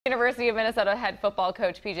University of Minnesota head football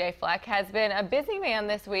coach Fleck has been a busy man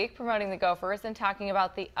this week promoting the Gophers and talking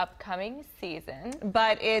about the upcoming season.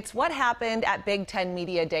 But it's what happened at Big Ten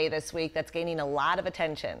Media Day this week that's gaining a lot of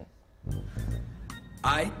attention.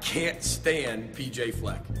 I can't stand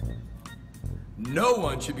Fleck. No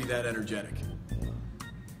one should be that energetic.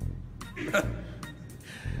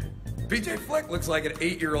 Fleck looks like an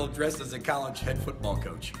 8-year-old dressed as a college head football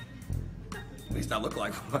coach. At least I look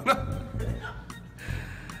like one.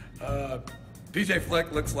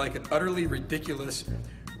 Fleck looks like an utterly ridiculous,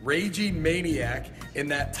 raging maniac in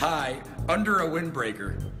that tie under a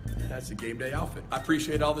windbreaker. That's a game day outfit. I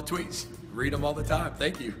appreciate all the tweets. Read them all the time.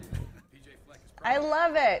 Thank you. I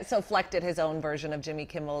love it. So Fleck did his own version of Jimmy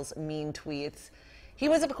Kimmel's mean tweets. He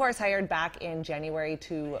was, of course, hired back in January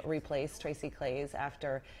to replace Tracy Claeys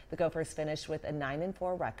after the Gophers finished with a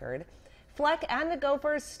 9-4 record. Fleck and the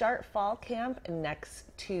Gophers start fall camp next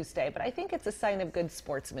Tuesday, but I think it's a sign of good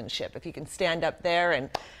sportsmanship if you can stand up there and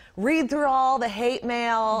read through all the hate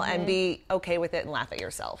mail and be okay with it and laugh at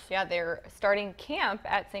yourself. Yeah, they're starting camp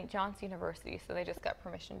at St. John's University, so they just got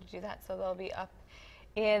permission to do that, so they'll be up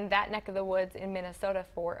in that neck of the woods in Minnesota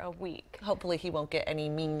for a week. Hopefully he won't get any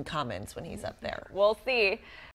mean comments when he's up there. We'll see.